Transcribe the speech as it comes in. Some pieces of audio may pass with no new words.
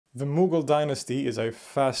The Mughal dynasty is a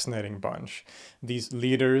fascinating bunch. These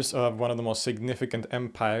leaders of one of the most significant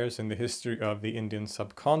empires in the history of the Indian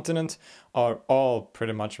subcontinent are all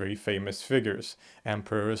pretty much very famous figures.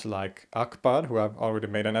 Emperors like Akbar, who I've already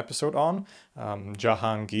made an episode on,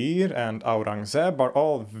 Jahangir and Aurangzeb are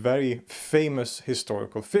all very famous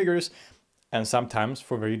historical figures, and sometimes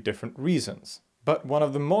for very different reasons. But one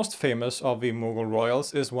of the most famous of the Mughal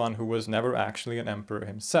royals is one who was never actually an emperor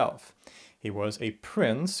himself. He was a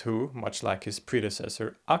prince who, much like his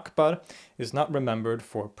predecessor Akbar, is not remembered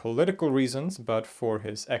for political reasons, but for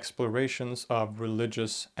his explorations of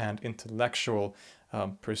religious and intellectual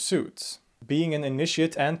pursuits. Being an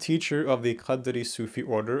initiate and teacher of the Qadri Sufi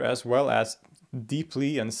order, as well as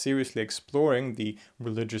deeply and seriously exploring the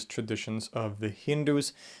religious traditions of the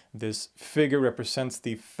Hindus, this figure represents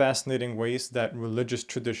the fascinating ways that religious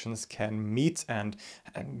traditions can meet and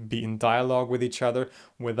be in dialogue with each other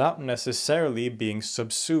without necessarily being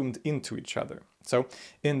subsumed into each other. So,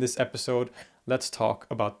 in this episode, let's talk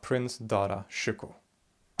about Prince Dara Shikoh.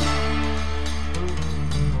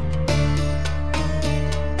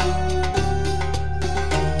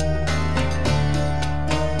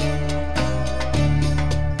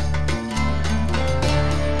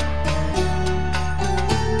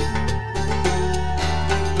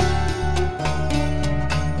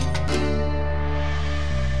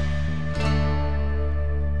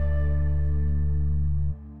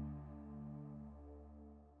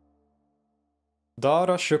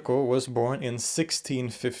 Dara Shikoh was born in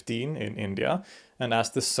 1615 in India and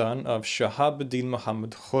as the son of Shahabuddin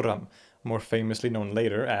Muhammad Khurram, more famously known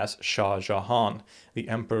later as Shah Jahan, the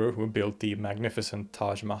emperor who built the magnificent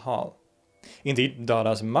Taj Mahal. Indeed,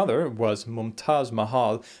 Dara's mother was Mumtaz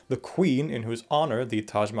Mahal, the queen in whose honor the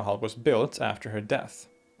Taj Mahal was built after her death.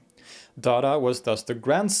 Dara was thus the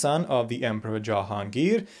grandson of the Emperor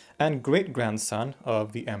Jahangir and great-grandson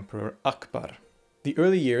of the Emperor Akbar. The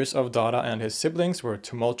early years of Dara and his siblings were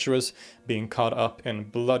tumultuous, being caught up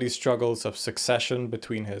in bloody struggles of succession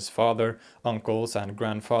between his father, uncles, and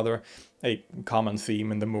grandfather, a common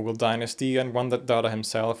theme in the Mughal dynasty and one that Dara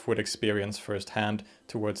himself would experience firsthand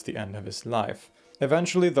towards the end of his life.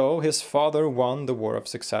 Eventually, though, his father won the War of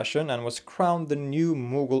Succession and was crowned the new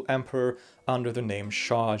Mughal emperor under the name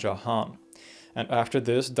Shah Jahan. And after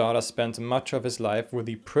this, Dara spent much of his life with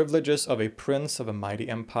the privileges of a prince of a mighty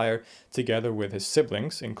empire, together with his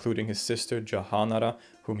siblings, including his sister Jahanara,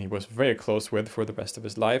 whom he was very close with for the rest of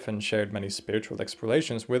his life and shared many spiritual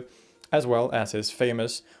explorations with, as well as his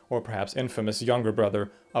famous, or perhaps infamous, younger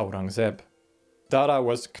brother Aurangzeb. Dara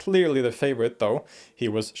was clearly the favorite, though. He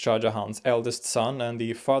was Shah Jahan's eldest son, and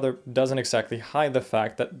the father doesn't exactly hide the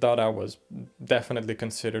fact that Dara was definitely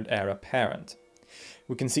considered heir apparent.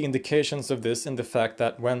 We can see indications of this in the fact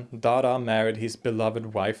that when Dara married his beloved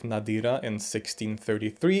wife Nadira in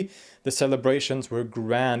 1633, the celebrations were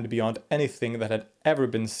grand beyond anything that had ever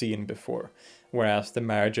been seen before, whereas the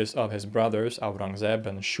marriages of his brothers Aurangzeb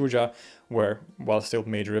and Shuja were, while still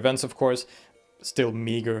major events of course, still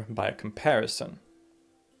meager by comparison.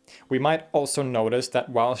 We might also notice that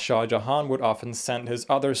while Shah Jahan would often send his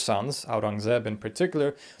other sons, Aurangzeb in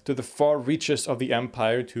particular, to the far reaches of the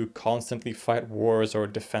empire to constantly fight wars or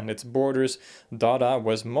defend its borders, Dara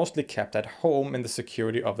was mostly kept at home in the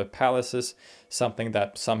security of the palaces, something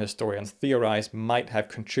that some historians theorize might have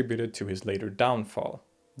contributed to his later downfall.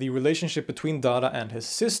 The relationship between Dara and his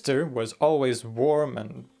sister was always warm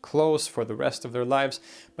and close for the rest of their lives,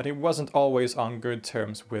 but he wasn't always on good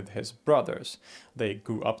terms with his brothers. They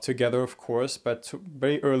grew up together, of course, but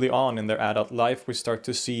very early on in their adult life we start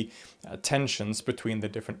to see tensions between the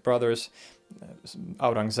different brothers.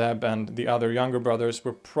 Aurangzeb and the other younger brothers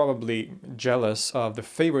were probably jealous of the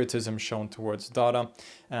favoritism shown towards Dara,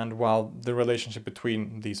 and while the relationship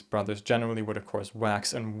between these brothers generally would of course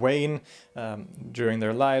wax and wane during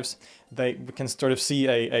their lives, we can sort of see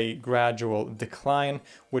a gradual decline,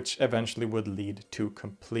 which eventually would lead to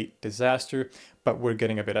complete disaster, but we're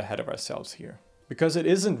getting a bit ahead of ourselves here. Because it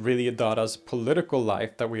isn't really Dara's political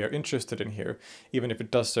life that we are interested in here, even if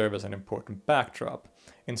it does serve as an important backdrop.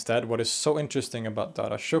 Instead, what is so interesting about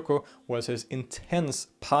Dara Shikoh was his intense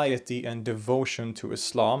piety and devotion to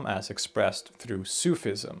Islam as expressed through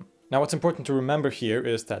Sufism. Now, what's important to remember here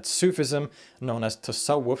is that Sufism, known as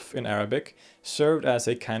Tasawwuf in Arabic, served as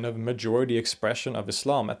a kind of majority expression of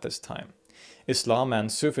Islam at this time. Islam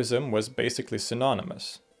and Sufism was basically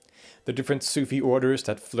synonymous. The different Sufi orders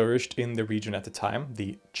that flourished in the region at the time,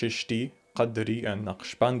 the Chishti, Qadri and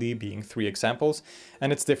Naqshbandi being three examples,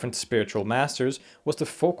 and its different spiritual masters, was the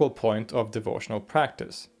focal point of devotional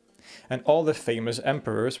practice. And all the famous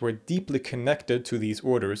emperors were deeply connected to these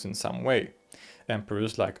orders in some way.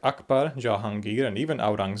 Emperors like Akbar, Jahangir, and even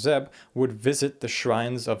Aurangzeb would visit the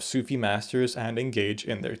shrines of Sufi masters and engage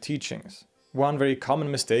in their teachings. One very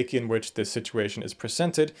common mistake in which this situation is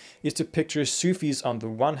presented is to picture Sufis on the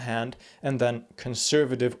one hand and then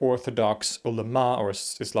conservative orthodox ulama or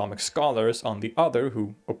Islamic scholars on the other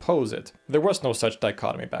who oppose it. There was no such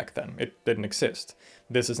dichotomy back then. It didn't exist.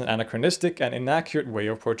 This is an anachronistic and inaccurate way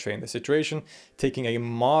of portraying the situation, taking a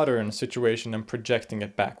modern situation and projecting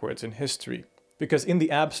it backwards in history. Because in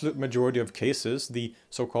the absolute majority of cases, the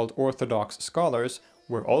so-called orthodox scholars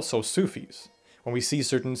were also Sufis. When we see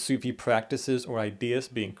certain Sufi practices or ideas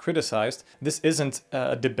being criticized, this isn't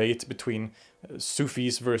a debate between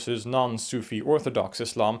Sufis versus non-Sufi Orthodox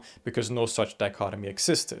Islam, because no such dichotomy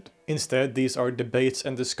existed. Instead, these are debates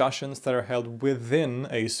and discussions that are held within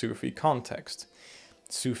a Sufi context.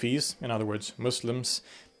 Sufis, in other words Muslims,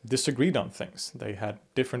 disagreed on things. They had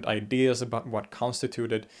different ideas about what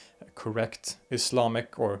constituted correct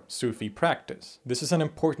Islamic or Sufi practice. This is an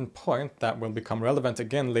important point that will become relevant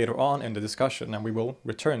again later on in the discussion, and we will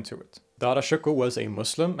return to it. Dara Shikoh was a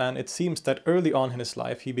Muslim, and it seems that early on in his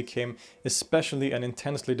life he became especially and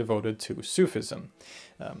intensely devoted to Sufism.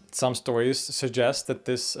 Some stories suggest that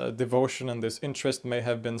this devotion and this interest may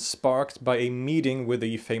have been sparked by a meeting with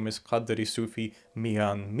the famous Qadri Sufi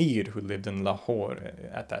Mian Mir, who lived in Lahore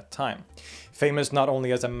at that time. Famous not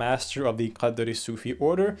only as a master of the Qadri Sufi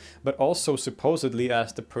order, but also supposedly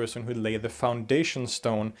as the person who laid the foundation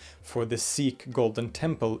stone for the Sikh Golden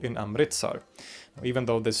Temple in Amritsar. Even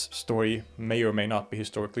though this story may or may not be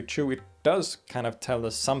historically true, it does kind of tell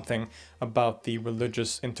us something about the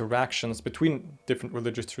religious interactions between different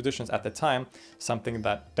religious traditions at the time, something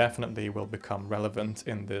that definitely will become relevant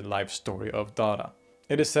in the life story of Dara.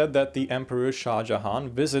 It is said that the Emperor Shah Jahan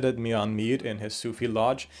visited Mian Mir in his Sufi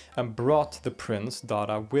lodge and brought the prince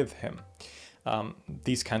Dara with him.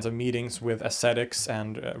 These kinds of meetings with ascetics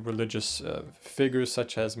and religious figures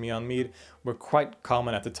such as Mian Mir were quite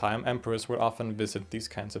common at the time. Emperors would often visit these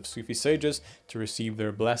kinds of Sufi sages to receive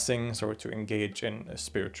their blessings or to engage in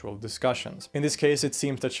spiritual discussions. In this case, it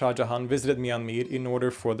seems that Shah Jahan visited Mian Mir in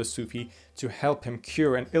order for the Sufi to help him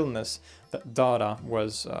cure an illness that Dara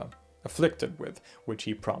was afflicted with, which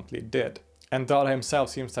he promptly did. And Dara himself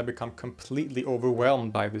seems to have become completely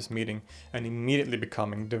overwhelmed by this meeting and immediately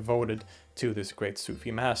becoming devoted to this great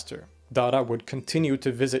Sufi master. Dara would continue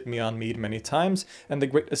to visit Mian Mir many times, and the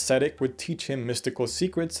great ascetic would teach him mystical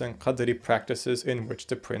secrets and Qadri practices in which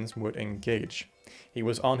the prince would engage. He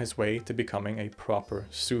was on his way to becoming a proper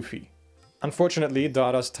Sufi. Unfortunately,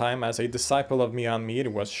 Dara's time as a disciple of Mian Mir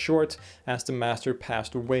was short, as the master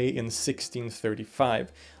passed away in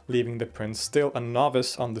 1635, leaving the prince still a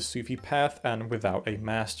novice on the Sufi path and without a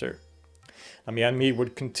master. Mian Mir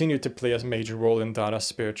would continue to play a major role in Dara's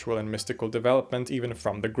spiritual and mystical development, even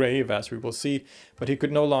from the grave, as we will see, but he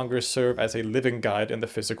could no longer serve as a living guide in the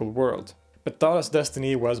physical world. But Dara's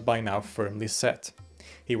destiny was by now firmly set.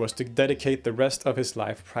 He was to dedicate the rest of his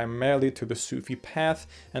life primarily to the Sufi path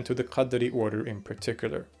and to the Qadri order in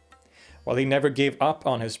particular. While he never gave up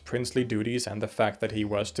on his princely duties and the fact that he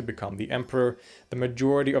was to become the emperor, the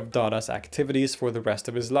majority of Dara's activities for the rest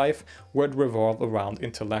of his life would revolve around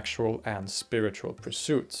intellectual and spiritual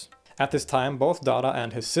pursuits. At this time, both Dara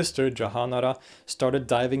and his sister Jahanara started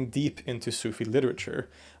diving deep into Sufi literature,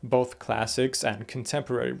 both classics and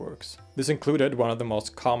contemporary works. This included one of the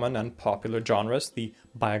most common and popular genres, the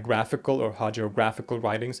biographical or hagiographical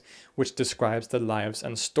writings, which describes the lives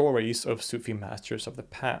and stories of Sufi masters of the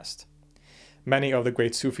past. Many of the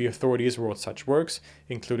great Sufi authorities wrote such works,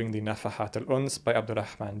 including the Nafahat al-Uns by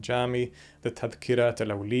Abdurrahman Jami, the Tadhkirat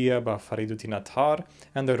al-Awliya by Fariduddin Attar,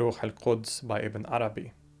 and the Ruh al-Quds by Ibn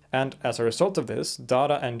Arabi. And as a result of this,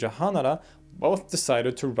 Dara and Jahanara both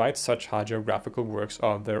decided to write such hagiographical works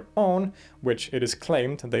of their own, which it is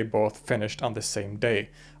claimed they both finished on the same day,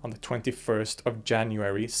 on the 21st of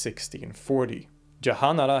January 1640.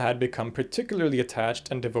 Jahanara had become particularly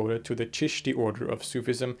attached and devoted to the Chishti order of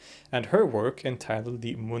Sufism, and her work, entitled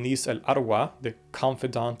the Munis al-Arwa, the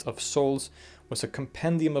Confidant of Souls, was a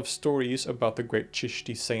compendium of stories about the great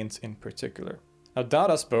Chishti saints in particular. Now,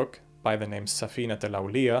 Dara's book, by the name Safinat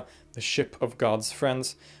al-Awliya, the Ship of God's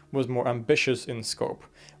Friends, was more ambitious in scope,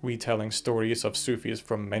 retelling stories of Sufis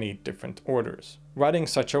from many different orders. Writing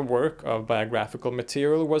such a work of biographical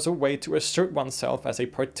material was a way to assert oneself as a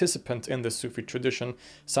participant in the Sufi tradition,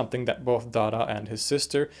 something that both Dara and his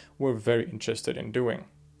sister were very interested in doing.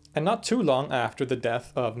 And not too long after the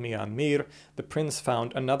death of Mian Mir, the prince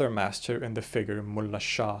found another master in the figure Mullah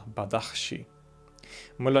Shah Badakhshi.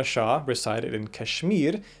 Mullah Shah resided in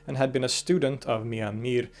Kashmir and had been a student of Mian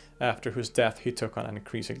Mir, after whose death he took on an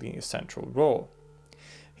increasingly central role.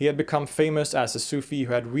 He had become famous as a Sufi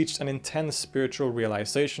who had reached an intense spiritual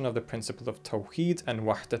realization of the principle of Tawheed and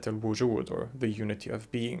Wahdat al-Wujud, or the unity of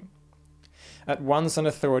being. At once an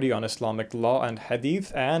authority on Islamic law and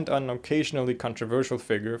hadith, and an occasionally controversial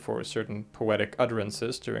figure for certain poetic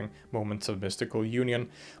utterances during moments of mystical union,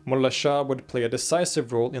 Mullah Shah would play a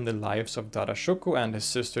decisive role in the lives of Dara Shikoh and his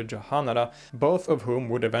sister Jahanara, both of whom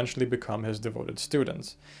would eventually become his devoted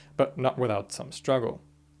students, but not without some struggle.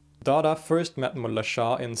 Dara first met Mullah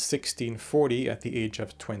Shah in 1640 at the age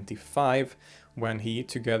of 25, when he,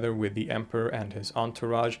 together with the emperor and his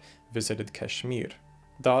entourage, visited Kashmir.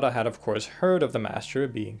 Dara had of course heard of the master,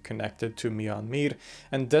 being connected to Mian Mir,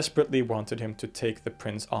 and desperately wanted him to take the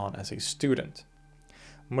prince on as a student.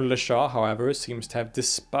 Mullah Shah, however, seems to have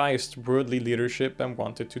despised worldly leadership and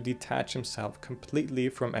wanted to detach himself completely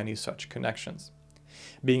from any such connections.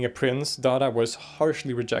 Being a prince, Dara was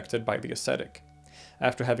harshly rejected by the ascetic.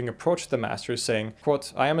 After having approached the master saying,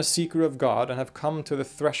 quote, "I am a seeker of God and have come to the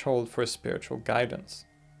threshold for spiritual guidance,"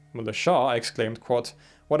 Mullah Shah exclaimed, quote,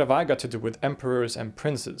 "What have I got to do with emperors and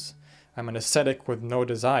princes? I'm an ascetic with no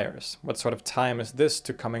desires. What sort of time is this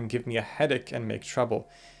to come and give me a headache and make trouble?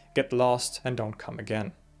 Get lost and don't come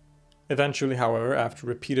again." Eventually, however, after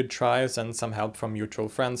repeated tries and some help from mutual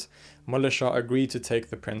friends, Mullah Shah agreed to take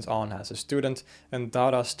the prince on as a student, and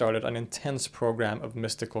Dara started an intense program of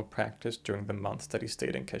mystical practice during the months that he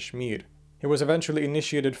stayed in Kashmir. He was eventually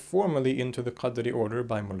initiated formally into the Qadri order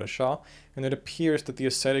by Mullah Shah, and it appears that the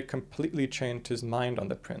ascetic completely changed his mind on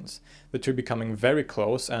the prince, the two becoming very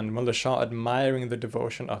close and Mullah Shah admiring the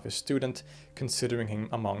devotion of his student, considering him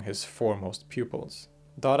among his foremost pupils.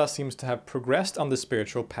 Dara seems to have progressed on the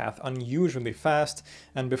spiritual path unusually fast,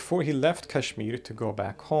 and before he left Kashmir to go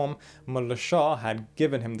back home, Mullah Shah had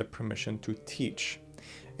given him the permission to teach.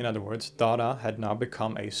 In other words, Dara had now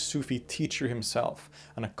become a Sufi teacher himself,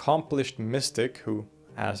 an accomplished mystic who,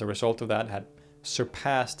 as a result of that, had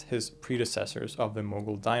surpassed his predecessors of the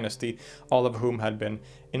Mughal dynasty, all of whom had been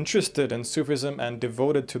interested in Sufism and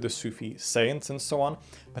devoted to the Sufi saints and so on,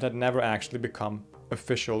 but had never actually become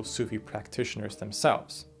official Sufi practitioners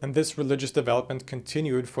themselves. And this religious development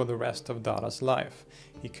continued for the rest of Dara's life.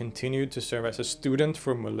 He continued to serve as a student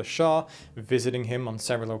for Mullah Shah, visiting him on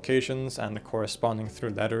several occasions and corresponding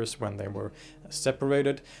through letters when they were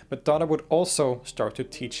separated, but Dara would also start to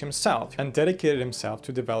teach himself and dedicated himself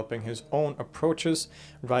to developing his own approaches,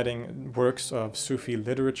 writing works of Sufi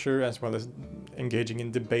literature as well as engaging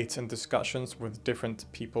in debates and discussions with different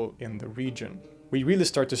people in the region. We really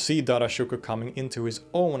start to see Dara Shikoh coming into his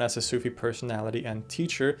own as a Sufi personality and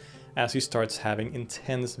teacher as he starts having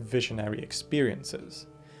intense visionary experiences.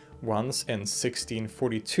 Once in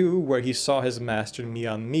 1642, where he saw his master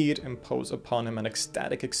Mian Mir impose upon him an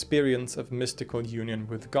ecstatic experience of mystical union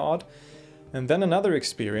with God, and then another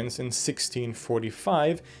experience in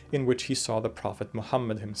 1645 in which he saw the Prophet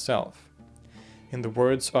Muhammad himself. In the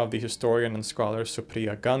words of the historian and scholar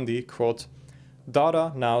Supriya Gandhi, quote,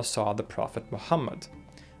 "Dara now saw the Prophet Muhammad.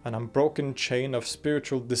 An unbroken chain of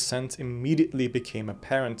spiritual descent immediately became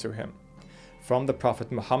apparent to him. From the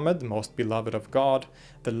Prophet Muhammad, most beloved of God,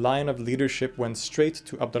 the line of leadership went straight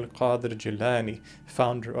to Abdul Qadir Jilani,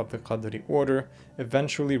 founder of the Qadri order,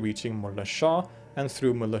 eventually reaching Mullah Shah, and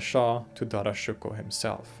through Mullah Shah to Dara Shikoh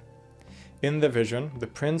himself. In the vision, the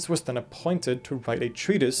prince was then appointed to write a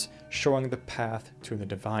treatise showing the path to the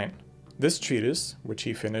divine. This treatise, which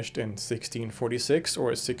he finished in 1646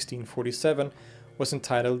 or 1647, was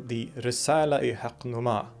entitled the Risala-i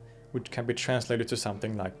Haqqnuma, which can be translated to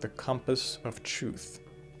something like the Compass of Truth.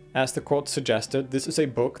 As the quote suggested, this is a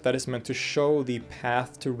book that is meant to show the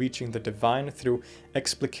path to reaching the divine through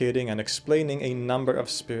explicating and explaining a number of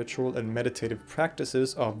spiritual and meditative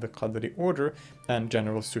practices of the Qadri order and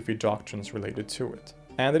general Sufi doctrines related to it.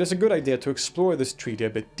 And it is a good idea to explore this treatise a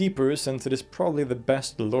bit deeper, since it is probably the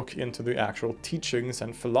best look into the actual teachings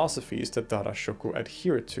and philosophies that Dara Shikoh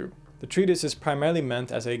adhered to. The treatise is primarily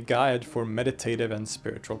meant as a guide for meditative and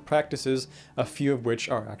spiritual practices, a few of which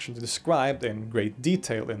are actually described in great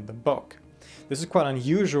detail in the book. This is quite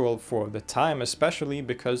unusual for the time, especially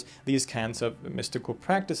because these kinds of mystical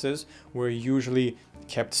practices were usually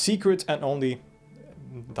kept secret and only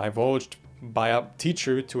divulged by a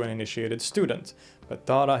teacher to an initiated student. But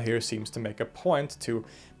Dara here seems to make a point to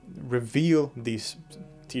reveal these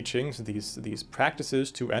teachings, these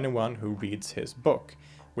practices to anyone who reads his book,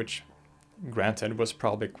 which granted was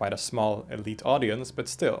probably quite a small elite audience, but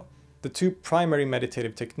still. The two primary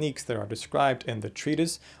meditative techniques that are described in the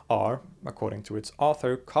treatise are, according to its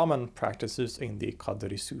author, common practices in the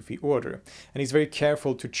Qadri Sufi order, and he's very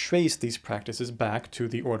careful to trace these practices back to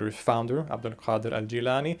the order's founder, Abdul Qadir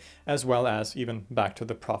al-Jilani, as well as even back to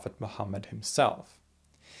the Prophet Muhammad himself.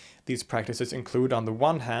 These practices include, on the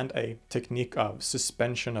one hand, a technique of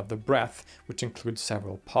suspension of the breath, which includes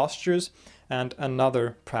several postures, and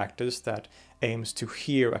another practice that aims to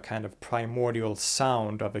hear a kind of primordial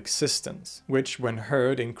sound of existence, which, when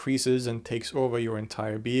heard, increases and takes over your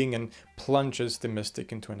entire being and plunges the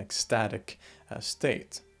mystic into an ecstatic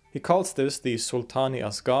state. He calls this the Sultani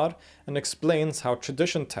Asgar and explains how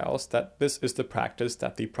tradition tells that this is the practice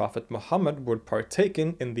that the Prophet Muhammad would partake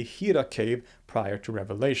in the Hira cave prior to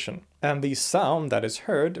revelation. And the sound that is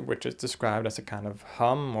heard, which is described as a kind of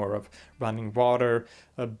hum or of running water,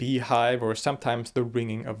 a beehive, or sometimes the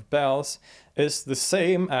ringing of bells, is the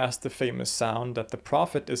same as the famous sound that the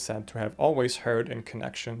Prophet is said to have always heard in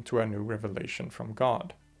connection to a new revelation from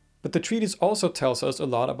God. But the treatise also tells us a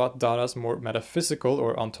lot about Dara's more metaphysical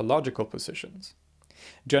or ontological positions.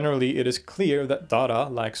 Generally, it is clear that Dara,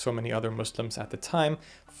 like so many other Muslims at the time,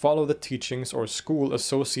 follow the teachings or school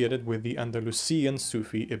associated with the Andalusian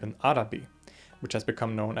Sufi Ibn Arabi, which has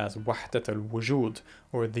become known as Wahdat al-Wujud,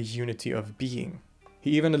 or the unity of being.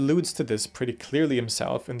 He even alludes to this pretty clearly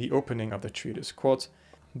himself in the opening of the treatise, quote,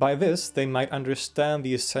 "By this they might understand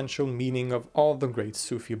the essential meaning of all the great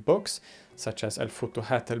Sufi books, such as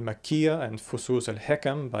Al-Futuhat al-Makkiyah and Fusus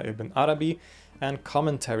al-Hikam by Ibn Arabi, and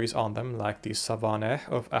commentaries on them like the Savaneh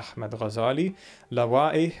of Ahmad Ghazali,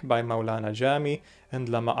 Lawa'i by Maulana Jami, and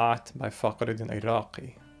Lama'at by Fakhruddin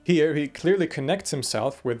Iraqi." Here he clearly connects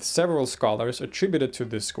himself with several scholars attributed to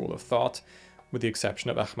this school of thought, with the exception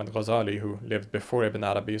of Ahmad Ghazali, who lived before Ibn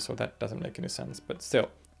Arabi, so that doesn't make any sense, but still.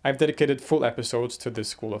 I've dedicated full episodes to this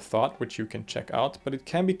school of thought, which you can check out, but it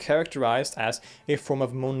can be characterized as a form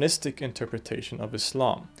of monistic interpretation of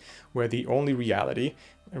Islam, where the only reality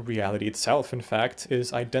itself in fact,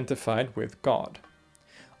 is identified with God.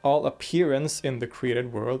 All appearance in the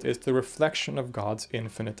created world is the reflection of God's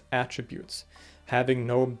infinite attributes. Having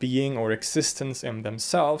no being or existence in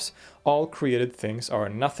themselves, all created things are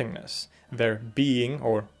nothingness. Their being,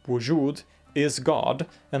 or wujud, is God,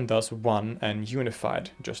 and thus one and unified,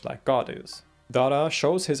 just like God is. Dara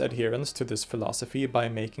shows his adherence to this philosophy by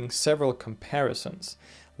making several comparisons,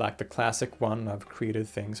 like the classic one of created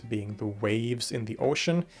things being the waves in the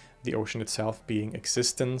ocean itself being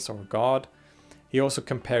existence or God. He also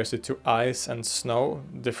compares it to ice and snow,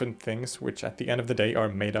 different things which at the end of the day are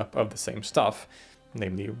made up of the same stuff,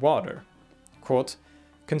 namely water. Quote,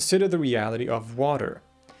 "Consider the reality of water.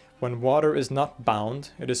 When water is not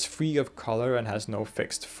bound, it is free of color and has no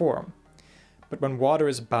fixed form. But when water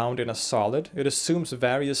is bound in a solid, it assumes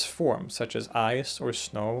various forms, such as ice or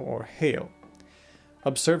snow or hail.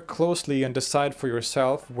 Observe closely and decide for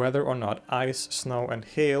yourself whether or not ice, snow, and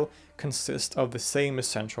hail consist of the same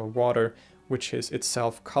essential water, which is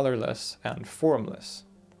itself colorless and formless."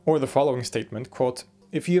 Or the following statement, quote,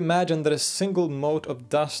 "If you imagine that a single mote of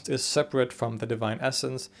dust is separate from the divine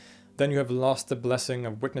essence, then you have lost the blessing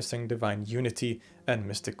of witnessing divine unity and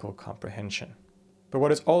mystical comprehension." But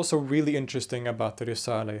what is also really interesting about the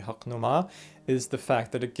Risala-i Haqqnuma is the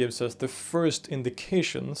fact that it gives us the first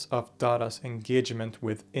indications of Dara's engagement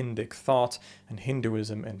with Indic thought and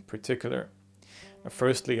Hinduism in particular.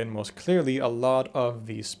 Firstly and most clearly, a lot of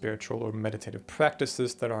the spiritual or meditative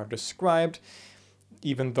practices that are described,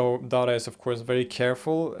 even though Dara is of course very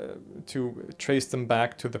careful to trace them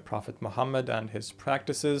back to the Prophet Muhammad and his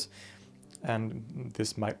practices, and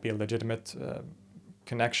this might be a legitimate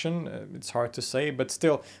connection, it's hard to say, but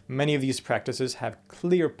still many of these practices have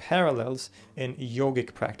clear parallels in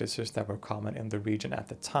yogic practices that were common in the region at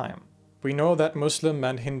the time. We know that Muslim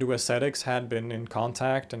and Hindu ascetics had been in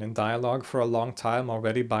contact and in dialogue for a long time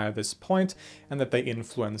already by this point, and that they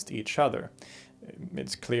influenced each other.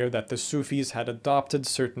 It's clear that the Sufis had adopted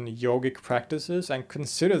certain yogic practices and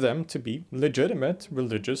consider them to be legitimate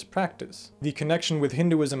religious practice. The connection with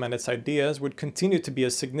Hinduism and its ideas would continue to be a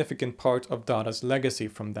significant part of Dara's legacy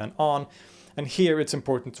from then on, and here it's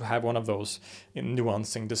important to have one of those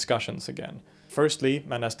nuancing discussions again. Firstly,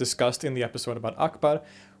 and as discussed in the episode about Akbar,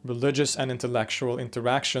 religious and intellectual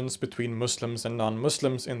interactions between Muslims and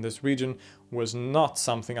non-Muslims in this region was not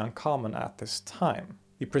something uncommon at this time.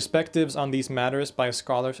 The perspectives on these matters by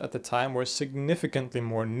scholars at the time were significantly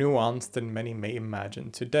more nuanced than many may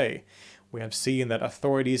imagine today. We have seen that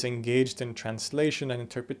authorities engaged in translation and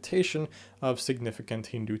interpretation of significant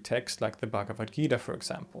Hindu texts like the Bhagavad Gita, for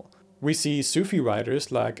example. We see Sufi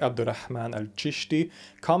writers like Abdurrahman al-Chishti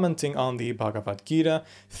commenting on the Bhagavad Gita,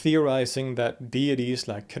 theorizing that deities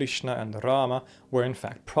like Krishna and Rama were in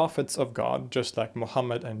fact prophets of God, just like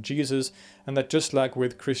Muhammad and Jesus, and that just like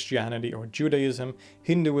with Christianity or Judaism,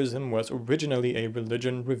 Hinduism was originally a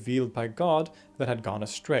religion revealed by God that had gone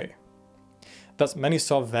astray. Thus, many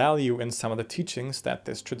saw value in some of the teachings that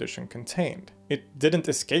this tradition contained. It didn't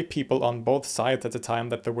escape people on both sides at the time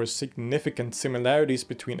that there were significant similarities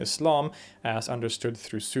between Islam, as understood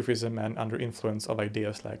through Sufism and under influence of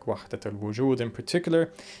ideas like Wahdat al-Wujud in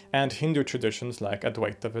particular, and Hindu traditions like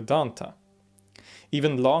Advaita Vedanta.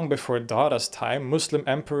 Even long before Dara's time, Muslim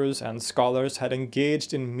emperors and scholars had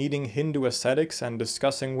engaged in meeting Hindu ascetics and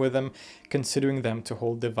discussing with them, considering them to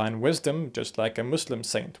hold divine wisdom, just like a Muslim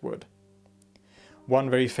saint would.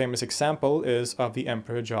 One very famous example is of the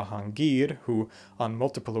Emperor Jahangir, who on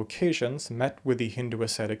multiple occasions met with the Hindu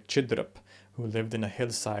ascetic Jadrup, who lived in a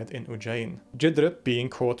hillside in Ujjain. Jadrup being,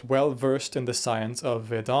 quote, well versed in the science of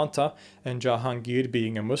Vedanta, and Jahangir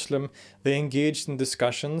being a Muslim, they engaged in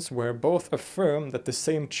discussions where both affirmed that the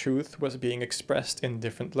same truth was being expressed in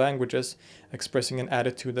different languages, expressing an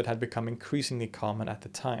attitude that had become increasingly common at the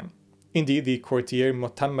time. Indeed, the courtier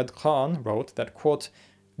Muhammad Khan wrote that, quote,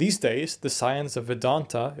 these days, the science of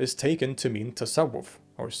Vedanta is taken to mean Tasawwuf,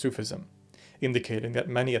 or Sufism, indicating that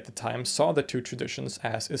many at the time saw the two traditions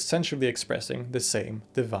as essentially expressing the same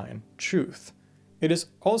divine truth. It is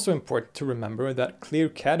also important to remember that clear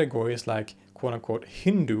categories like quote-unquote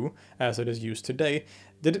Hindu, as it is used today,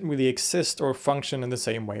 didn't really exist or function in the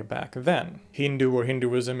same way back then. Hindu or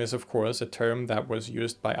Hinduism is of course a term that was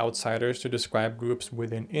used by outsiders to describe groups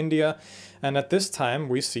within India, and at this time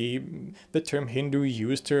we see the term Hindu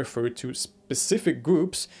used to refer to specific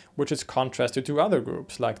groups, which is contrasted to other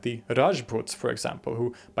groups, like the Rajputs, for example,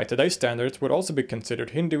 who by today's standards would also be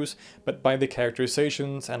considered Hindus, but by the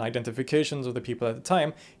characterizations and identifications of the people at the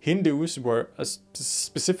time, Hindus were a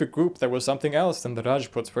specific group that was something else than the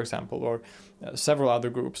Rajputs, for example, or several other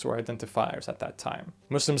groups or identifiers at that time.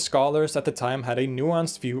 Muslim scholars at the time had a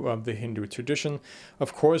nuanced view of the Hindu tradition,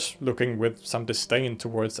 of course looking with some disdain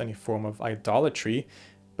towards any form of idolatry,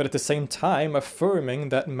 but at the same time affirming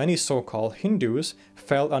that many so-called Hindus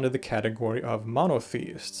fell under the category of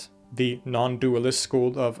monotheists. The non-dualist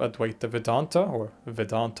school of Advaita Vedanta, or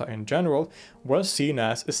Vedanta in general, was seen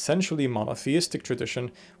as essentially monotheistic tradition,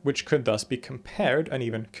 which could thus be compared and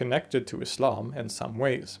even connected to Islam in some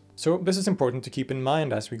ways. So this is important to keep in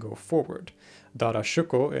mind as we go forward. Dara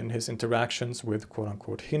Shikoh, in his interactions with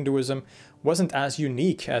quote-unquote Hinduism, wasn't as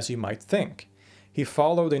unique as you might think. He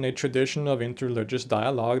followed in a tradition of interreligious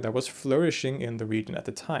dialogue that was flourishing in the region at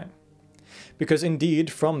the time. Because indeed,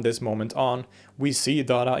 from this moment on, we see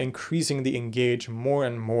Dara increasingly engage more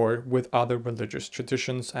and more with other religious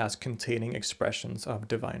traditions as containing expressions of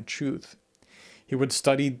divine truth. He would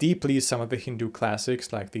study deeply some of the Hindu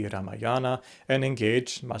classics like the Ramayana and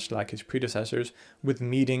engage, much like his predecessors, with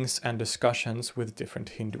meetings and discussions with different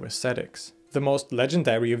Hindu ascetics. The most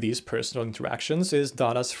legendary of these personal interactions is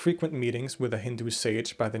Dara's frequent meetings with a Hindu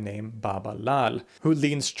sage by the name Baba Lal, who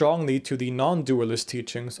leaned strongly to the non-dualist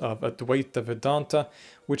teachings of Advaita Vedanta,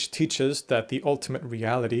 which teaches that the ultimate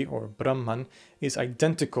reality, or Brahman, is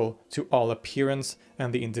identical to all appearance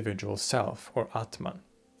and the individual self, or Atman.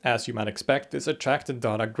 As you might expect, this attracted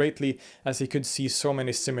Dara greatly as he could see so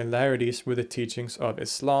many similarities with the teachings of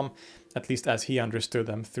Islam, at least as he understood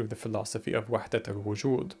them through the philosophy of Wahdat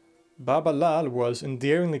al-Wujud. Baba Lal was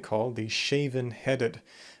endearingly called the shaven-headed,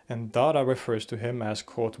 and Dara refers to him as,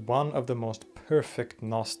 quote, one of the most perfect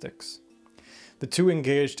Gnostics. The two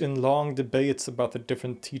engaged in long debates about the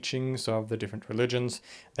different teachings of the different religions,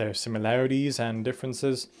 their similarities and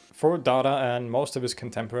differences. For Dara and most of his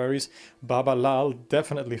contemporaries, Baba Lal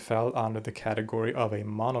definitely fell under the category of a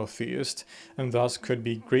monotheist, and thus could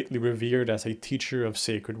be greatly revered as a teacher of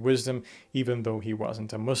sacred wisdom, even though he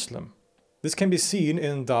wasn't a Muslim. This can be seen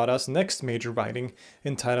in Dara's next major writing,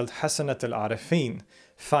 entitled Hasanat al-Arifin,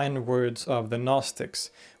 Fine Words of the Gnostics,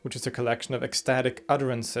 which is a collection of ecstatic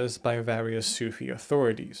utterances by various Sufi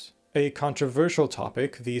authorities. A controversial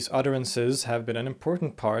topic, these utterances have been an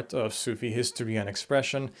important part of Sufi history and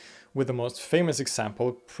expression, with the most famous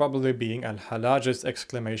example probably being Al-Halaj's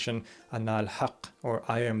exclamation, Ana al-Haq, or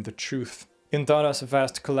I am the truth. In Dara's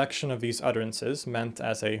vast collection of these utterances, meant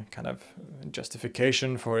as a kind of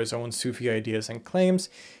justification for his own Sufi ideas and claims,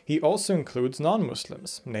 he also includes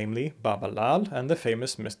non-Muslims, namely Baba Lal and the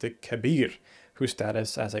famous mystic Kabir, whose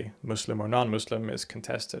status as a Muslim or non-Muslim is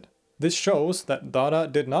contested. This shows that Dara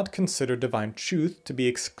did not consider divine truth to be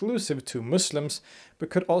exclusive to Muslims, but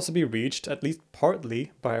could also be reached at least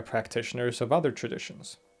partly by practitioners of other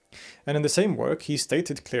traditions. And in the same work, he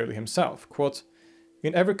stated clearly himself, quote,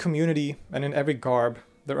 in every community and in every garb,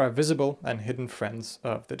 there are visible and hidden friends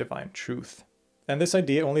of the divine truth. And this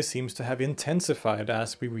idea only seems to have intensified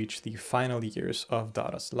as we reach the final years of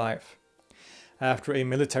Dara's life. After a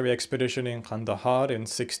military expedition in Kandahar in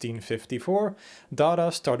 1654,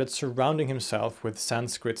 Dara started surrounding himself with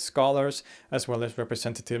Sanskrit scholars as well as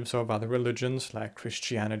representatives of other religions like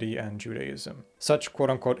Christianity and Judaism. Such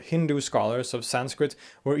quote-unquote Hindu scholars of Sanskrit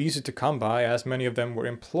were easy to come by, as many of them were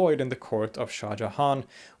employed in the court of Shah Jahan,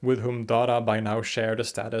 with whom Dara by now shared a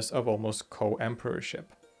status of almost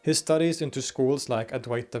co-emperorship. His studies into schools like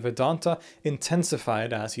Advaita Vedanta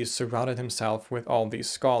intensified as he surrounded himself with all these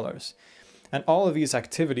scholars. And all of these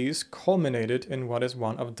activities culminated in what is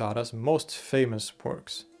one of Dara's most famous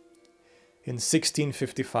works. In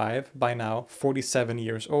 1655, by now 47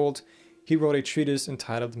 years old, he wrote a treatise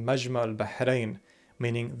entitled Majma al-Bahrain,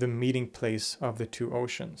 meaning the meeting place of the two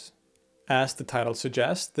oceans. As the title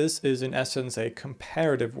suggests, this is in essence a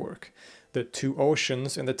comparative work, the two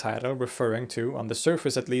oceans in the title referring to, on the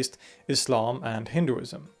surface at least, Islam and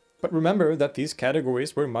Hinduism. But remember that these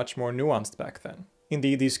categories were much more nuanced back then.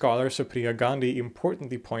 Indeed, the scholar Supriya Gandhi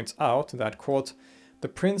importantly points out that, quote, "The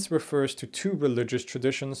prince refers to two religious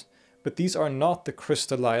traditions, but these are not the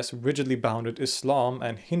crystallized, rigidly bounded Islam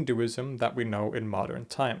and Hinduism that we know in modern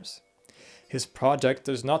times. His project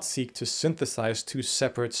does not seek to synthesize two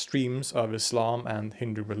separate streams of Islam and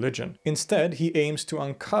Hindu religion. Instead, he aims to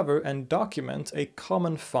uncover and document a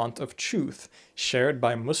common font of truth shared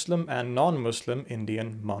by Muslim and non-Muslim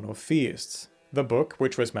Indian monotheists." The book,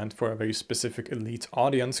 which was meant for a very specific elite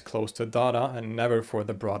audience close to Dara and never for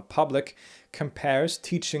the broad public, compares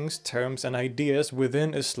teachings, terms, and ideas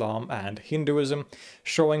within Islam and Hinduism,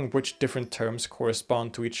 showing which different terms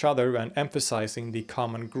correspond to each other and emphasizing the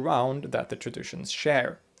common ground that the traditions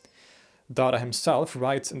share. Dara himself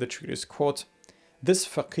writes in the treatise, quote, "This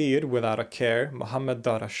faqir without a care, Muhammad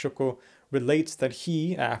Dara Shikoh, relates that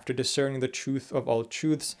he, after discerning the truth of all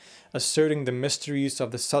truths, asserting the mysteries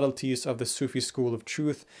of the subtleties of the Sufi school of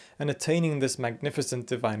truth, and attaining this magnificent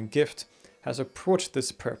divine gift, has approached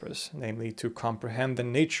this purpose, namely to comprehend the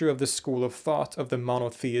nature of the school of thought of the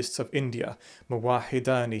monotheists of India,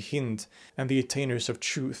 Muwahhidani Hind, and the attainers of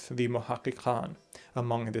truth, the Muhaqqiqan,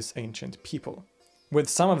 among this ancient people. With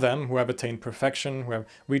some of them who have attained perfection, who have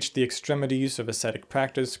reached the extremities of ascetic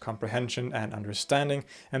practice, comprehension, and understanding,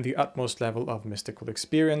 and the utmost level of mystical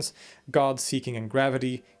experience, God-seeking and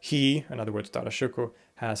gravity, he, in other words Dara Shikoh,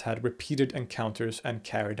 has had repeated encounters and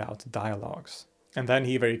carried out dialogues." And then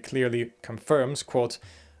he very clearly confirms, quote,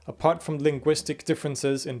 "Apart from linguistic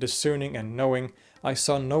differences in discerning and knowing, I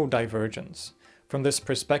saw no divergence. From this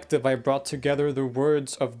perspective, I brought together the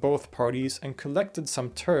words of both parties and collected some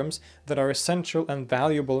terms that are essential and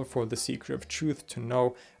valuable for the seeker of truth to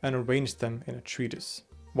know and arranged them in a treatise."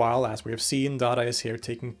 While, as we have seen, Dara is here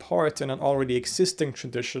taking part in an already existing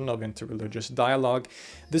tradition of interreligious dialogue,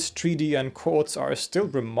 this treatise and quotes are still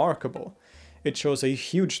remarkable. It shows a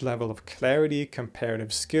huge level of clarity,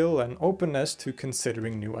 comparative skill, and openness to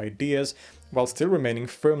considering new ideas, while still remaining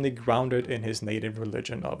firmly grounded in his native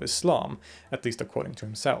religion of Islam, at least according to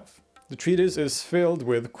himself. The treatise is filled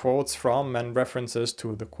with quotes from and references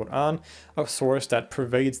to the Quran, a source that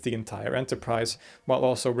pervades the entire enterprise, while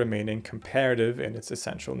also remaining comparative in its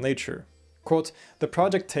essential nature. Quote, "The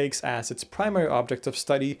project takes as its primary object of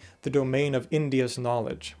study the domain of India's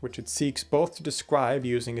knowledge, which it seeks both to describe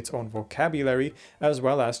using its own vocabulary as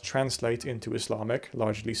well as translate into Islamic,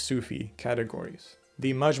 largely Sufi, categories."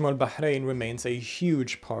 The Majma al-Bahrain remains a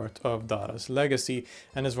huge part of Dara's legacy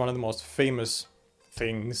and is one of the most famous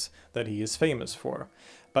things that he is famous for.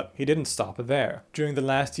 But he didn't stop there. During the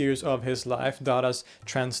last years of his life, Dara's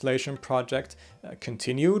translation project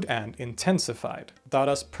continued and intensified.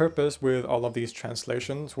 Dara's purpose with all of these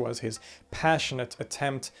translations was his passionate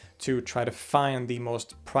attempt to try to find the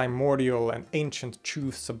most primordial and ancient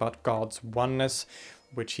truths about God's oneness,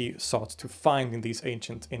 which he sought to find in these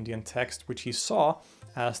ancient Indian texts, which he saw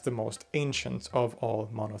as the most ancient of all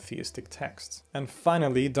monotheistic texts. And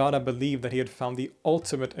finally, Dara believed that he had found the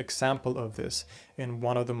ultimate example of this in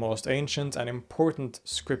one of the most ancient and important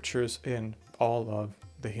scriptures in all of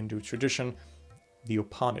the Hindu tradition, the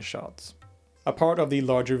Upanishads. A part of the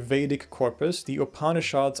larger Vedic corpus, the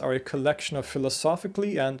Upanishads are a collection of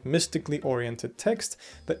philosophically and mystically oriented texts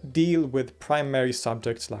that deal with primary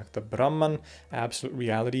subjects like the Brahman, absolute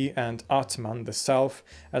reality, and Atman, the self,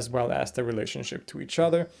 as well as their relationship to each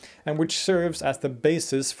other, and which serves as the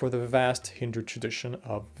basis for the vast Hindu tradition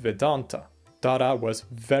of Vedanta. Dara was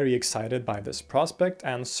very excited by this prospect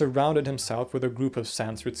and surrounded himself with a group of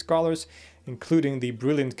Sanskrit scholars, including the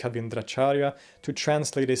brilliant Kavindracharya, to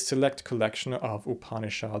translate a select collection of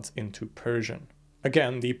Upanishads into Persian.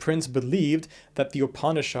 Again, the prince believed that the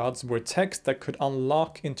Upanishads were texts that could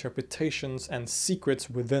unlock interpretations and secrets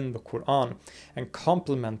within the Quran and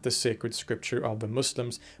complement the sacred scripture of the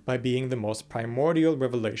Muslims by being the most primordial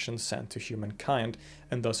revelation sent to humankind,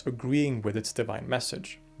 and thus agreeing with its divine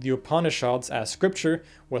message. The Upanishads as scripture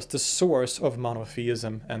was the source of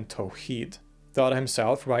monotheism and Tawheed. Dara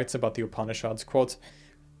himself writes about the Upanishads, quote,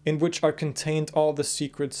 "in which are contained all the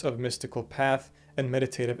secrets of mystical path and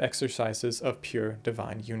meditative exercises of pure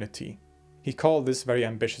divine unity." He called this very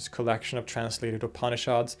ambitious collection of translated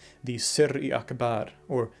Upanishads the Sir-i Akbar,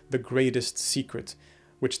 or the greatest secret,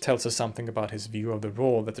 which tells us something about his view of the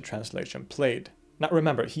role that the translation played. Now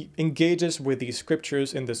remember, he engages with these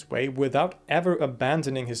scriptures in this way without ever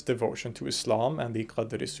abandoning his devotion to Islam and the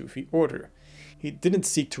Qadri Sufi order. He didn't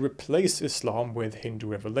seek to replace Islam with Hindu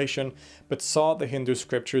revelation, but saw the Hindu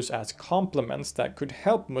scriptures as complements that could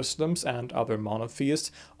help Muslims and other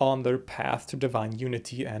monotheists on their path to divine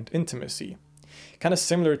unity and intimacy. Kind of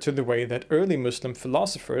similar to the way that early Muslim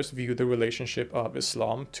philosophers view the relationship of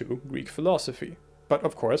Islam to Greek philosophy. But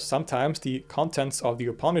of course, sometimes the contents of the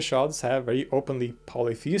Upanishads have very openly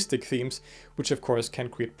polytheistic themes, which of course can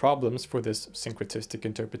create problems for this syncretistic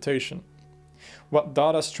interpretation. What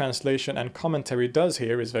Dara's translation and commentary does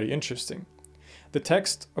here is very interesting. The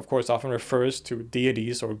text, of course, often refers to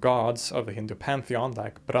deities or gods of the Hindu pantheon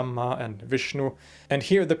like Brahma and Vishnu, and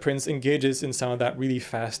here the prince engages in some of that really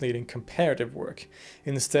fascinating comparative work,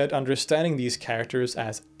 instead understanding these characters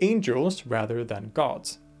as angels rather than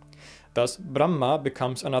gods. Thus, Brahma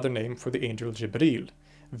becomes another name for the angel Jibril,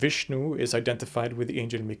 Vishnu is identified with the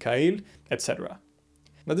angel Mikhail, etc.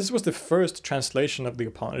 Now this was the first translation of the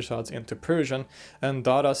Upanishads into Persian, and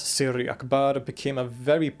Dara's Sir-i Akbar became a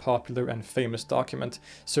very popular and famous document,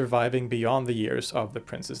 surviving beyond the years of the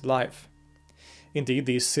prince's life. Indeed,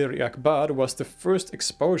 the Sir-i Akbar was the first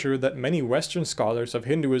exposure that many Western scholars of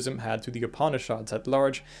Hinduism had to the Upanishads at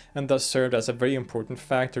large, and thus served as a very important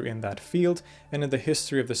factor in that field and in the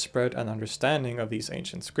history of the spread and understanding of these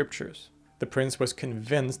ancient scriptures. The prince was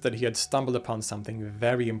convinced that he had stumbled upon something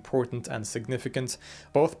very important and significant,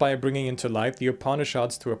 both by bringing into light the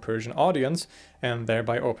Upanishads to a Persian audience, and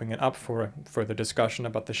thereby opening it up for further discussion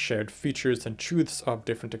about the shared features and truths of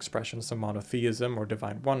different expressions of monotheism or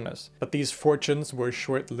divine oneness. But these fortunes were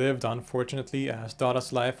short-lived, unfortunately, as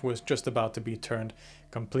Dara's life was just about to be turned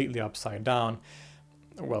completely upside down.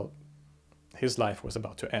 Well, his life was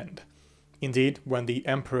about to end. Indeed, when the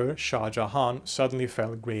Emperor Shah Jahan suddenly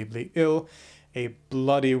fell gravely ill, a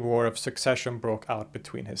bloody war of succession broke out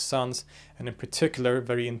between his sons, and in particular,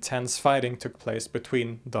 very intense fighting took place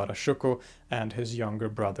between Dara Shikoh and his younger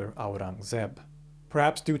brother Aurangzeb.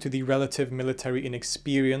 Perhaps due to the relative military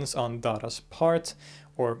inexperience on Dara's part,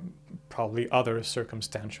 or probably other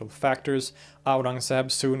circumstantial factors,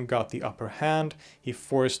 Aurangzeb soon got the upper hand. He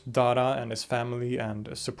forced Dara and his family and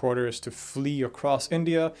supporters to flee across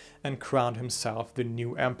India and crowned himself the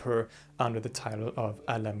new emperor under the title of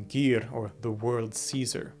Alamgir, or the World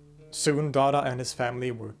Caesar. Soon Dara and his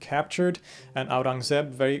family were captured, and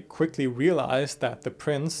Aurangzeb very quickly realized that the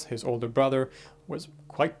prince, his older brother, was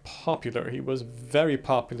quite popular. He was very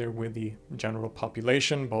popular with the general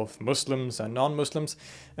population, both Muslims and non-Muslims,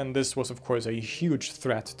 and this was of course a huge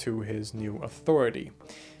threat to his new authority.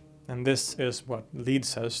 And this is what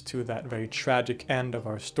leads us to that very tragic end of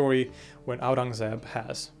our story when Aurangzeb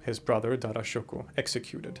has his brother Dara Shikoh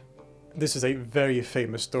executed. This is a very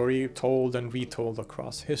famous story, told and retold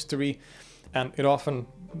across history, and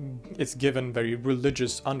it's given very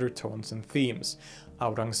religious undertones and themes.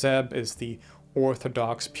 Aurangzeb is the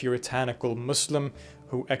orthodox puritanical Muslim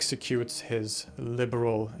who executes his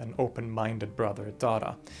liberal and open-minded brother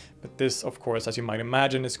Dara. But this, of course, as you might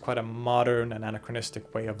imagine, is quite a modern and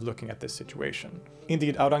anachronistic way of looking at this situation.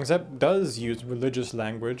 Indeed, Aurangzeb does use religious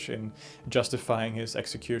language in justifying his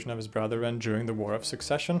execution of his brother and during the War of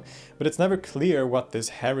Succession, but it's never clear what this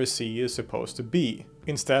heresy is supposed to be.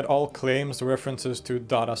 Instead, all claims or references to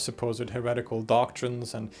Dara's supposed heretical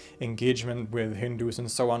doctrines and engagement with Hindus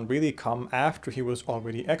and so on really come after he was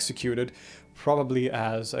already executed, probably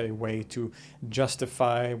as a way to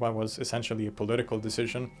justify what was essentially a political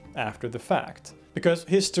decision after the fact. Because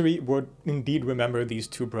history would indeed remember these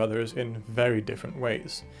two brothers in very different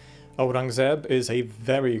ways. Aurangzeb is a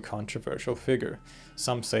very controversial figure.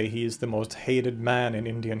 Some say he is the most hated man in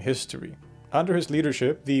Indian history. Under his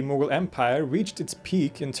leadership, the Mughal Empire reached its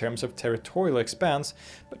peak in terms of territorial expanse,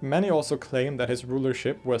 but many also claim that his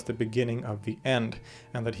rulership was the beginning of the end,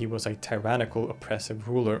 and that he was a tyrannical, oppressive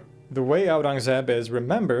ruler. The way Aurangzeb is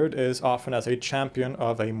remembered is often as a champion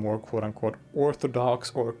of a more quote-unquote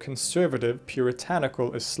orthodox or conservative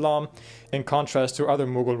puritanical Islam, in contrast to other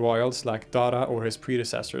Mughal royals like Dara or his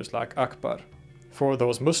predecessors like Akbar. For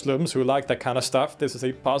those Muslims who like that kind of stuff, this is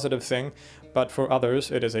a positive thing, but for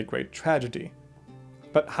others it is a great tragedy.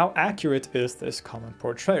 But how accurate is this common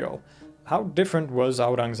portrayal? How different was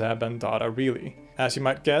Aurangzeb and Dara really? As you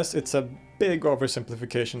might guess, it's a big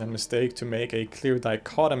oversimplification and mistake to make a clear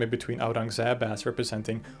dichotomy between Aurangzeb as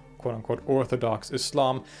representing quote-unquote orthodox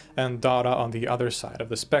Islam and Dara on the other side of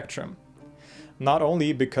the spectrum. Not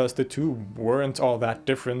only because the two weren't all that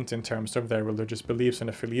different in terms of their religious beliefs and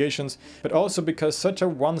affiliations, but also because such a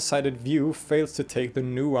one-sided view fails to take the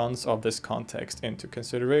nuance of this context into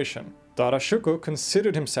consideration. Dara Shikoh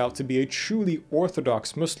considered himself to be a truly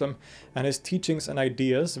orthodox Muslim, and his teachings and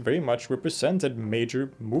ideas very much represented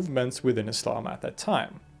major movements within Islam at that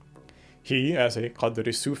time. He, as a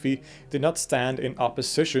Qadri Sufi, did not stand in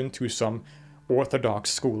opposition to some orthodox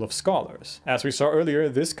school of scholars. As we saw earlier,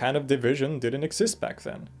 this kind of division didn't exist back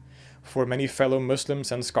then. For many fellow Muslims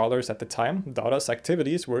and scholars at the time, Dara's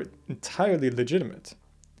activities were entirely legitimate.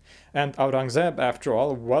 And Aurangzeb, after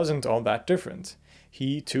all, wasn't all that different.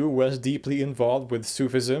 He too was deeply involved with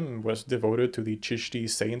Sufism, was devoted to the Chishti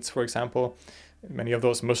saints, for example. Many of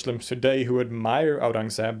those Muslims today who admire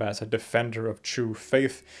Aurangzeb as a defender of true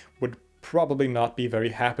faith would probably not be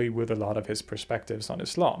very happy with a lot of his perspectives on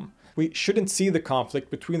Islam. We shouldn't see the conflict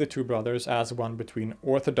between the two brothers as one between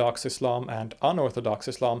Orthodox Islam and unorthodox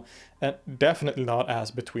Islam, and definitely not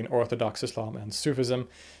as between Orthodox Islam and Sufism,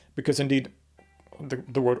 because indeed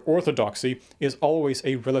the word orthodoxy is always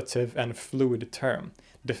a relative and fluid term,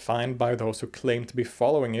 defined by those who claim to be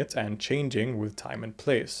following it and changing with time and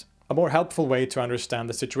place. A more helpful way to understand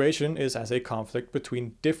the situation is as a conflict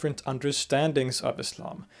between different understandings of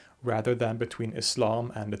Islam, rather than between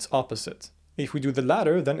Islam and its opposite. If we do the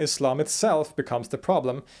latter, then Islam itself becomes the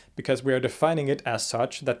problem, because we are defining it as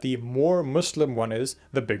such that the more Muslim one is,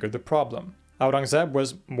 the bigger the problem. Aurangzeb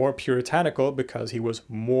was more puritanical because he was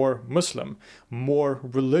more Muslim, more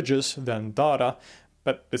religious than Dara,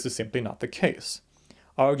 but this is simply not the case.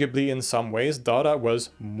 Arguably, in some ways, Dara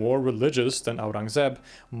was more religious than Aurangzeb,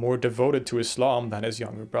 more devoted to Islam than his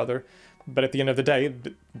younger brother, but at the end of the day,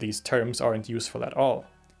 these terms aren't useful at all.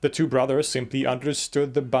 The two brothers simply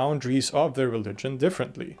understood the boundaries of their religion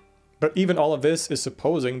differently. But even all of this is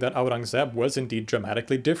supposing that Aurangzeb was indeed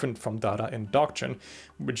dramatically different from Dara in doctrine,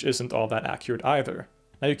 which isn't all that accurate either.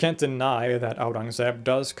 Now, you can't deny that Aurangzeb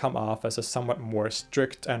does come off as a somewhat more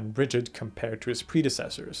strict and rigid compared to his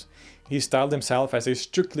predecessors. He styled himself as a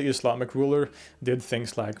strictly Islamic ruler, did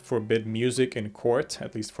things like forbid music in court,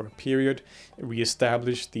 at least for a period,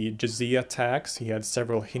 re-established the jizya tax, he had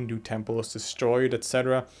several Hindu temples destroyed,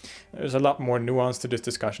 etc. There's a lot more nuance to this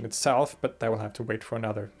discussion itself, but that will have to wait for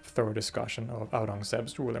another thorough discussion of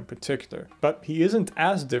Aurangzeb's rule in particular. But he isn't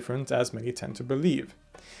as different as many tend to believe.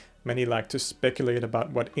 Many like to speculate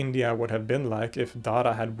about what India would have been like if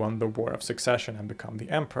Dara had won the War of Succession and become the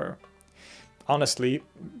emperor. Honestly,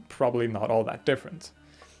 probably not all that different.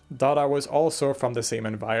 Dara was also from the same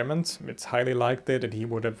environment. It's highly likely that he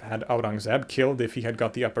would have had Aurangzeb killed if he had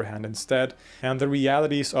got the upper hand instead, and the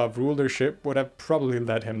realities of rulership would have probably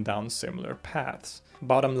led him down similar paths.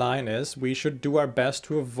 Bottom line is, we should do our best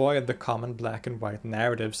to avoid the common black and white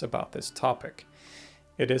narratives about this topic.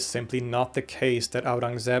 It is simply not the case that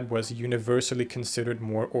Aurangzeb was universally considered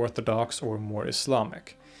more orthodox or more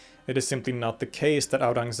Islamic. It is simply not the case that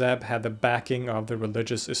Aurangzeb had the backing of the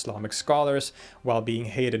religious Islamic scholars while being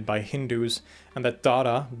hated by Hindus, and that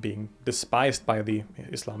Dara being despised by the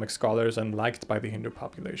Islamic scholars and liked by the Hindu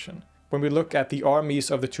population. When we look at the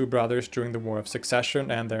armies of the two brothers during the War of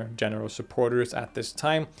Succession and their general supporters at this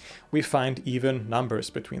time, we find even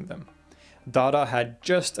numbers between them. Dara had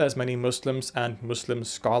just as many Muslims and Muslim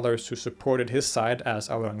scholars who supported his side as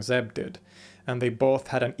Aurangzeb did, and they both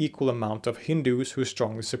had an equal amount of Hindus who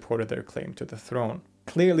strongly supported their claim to the throne.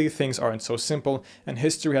 Clearly, things aren't so simple, and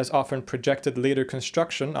history has often projected later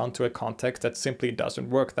construction onto a context that simply doesn't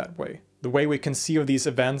work that way. The way we conceive these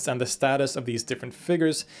events and the status of these different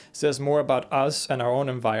figures says more about us and our own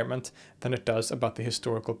environment than it does about the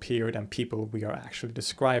historical period and people we are actually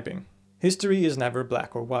describing. History is never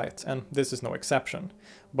black or white, and this is no exception.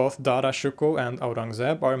 Both Dara Shikoh and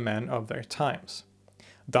Aurangzeb are men of their times.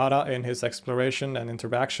 Dara, in his exploration and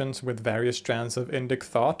interactions with various strands of Indic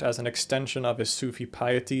thought as an extension of his Sufi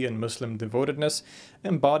piety and Muslim devotedness,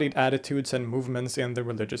 embodied attitudes and movements in the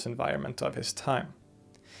religious environment of his time.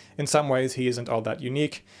 In some ways, he isn't all that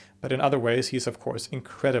unique, but in other ways, he's of course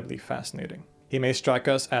incredibly fascinating. He may strike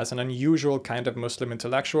us as an unusual kind of Muslim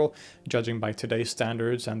intellectual, judging by today's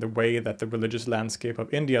standards and the way that the religious landscape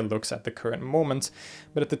of India looks at the current moment,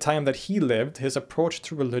 but at the time that he lived, his approach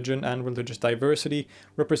to religion and religious diversity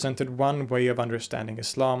represented one way of understanding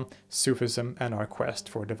Islam, Sufism, and our quest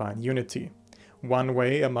for divine unity. One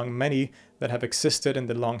way among many that have existed in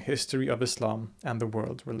the long history of Islam and the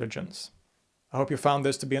world religions. I hope you found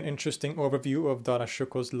this to be an interesting overview of Dara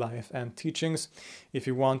Shikoh's life and teachings. If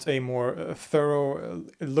you want a more thorough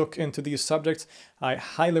look into these subjects, I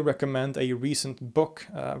highly recommend a recent book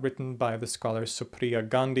written by the scholar Supriya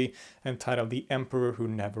Gandhi entitled The Emperor Who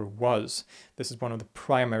Never Was. This is one of the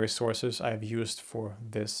primary sources I've used for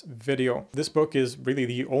this video. This book is really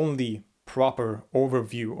the only proper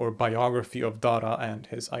overview or biography of Dara and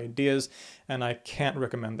his ideas, and I can't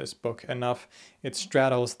recommend this book enough. It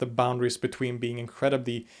straddles the boundaries between being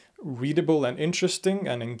incredibly readable and interesting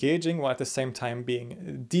and engaging, while at the same time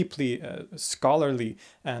being deeply scholarly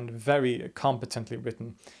and very competently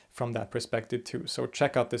written from that perspective too. So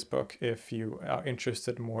check out this book if you are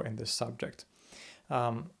interested more in this subject.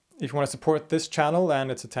 If you want to support this channel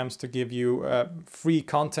and its attempts to give you free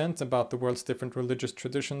content about the world's different religious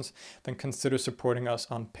traditions, then consider supporting us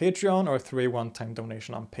on Patreon or through a one-time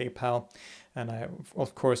donation on PayPal. And I,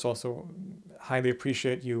 of course, also highly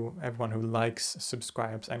appreciate you, everyone who likes,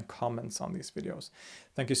 subscribes, and comments on these videos.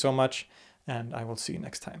 Thank you so much, and I will see you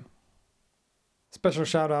next time. Special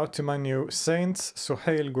shout out to my new saints,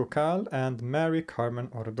 Sohail Gokal and Mary Carmen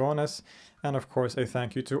Ordones, and of course a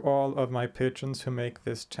thank you to all of my patrons who make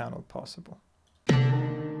this channel possible.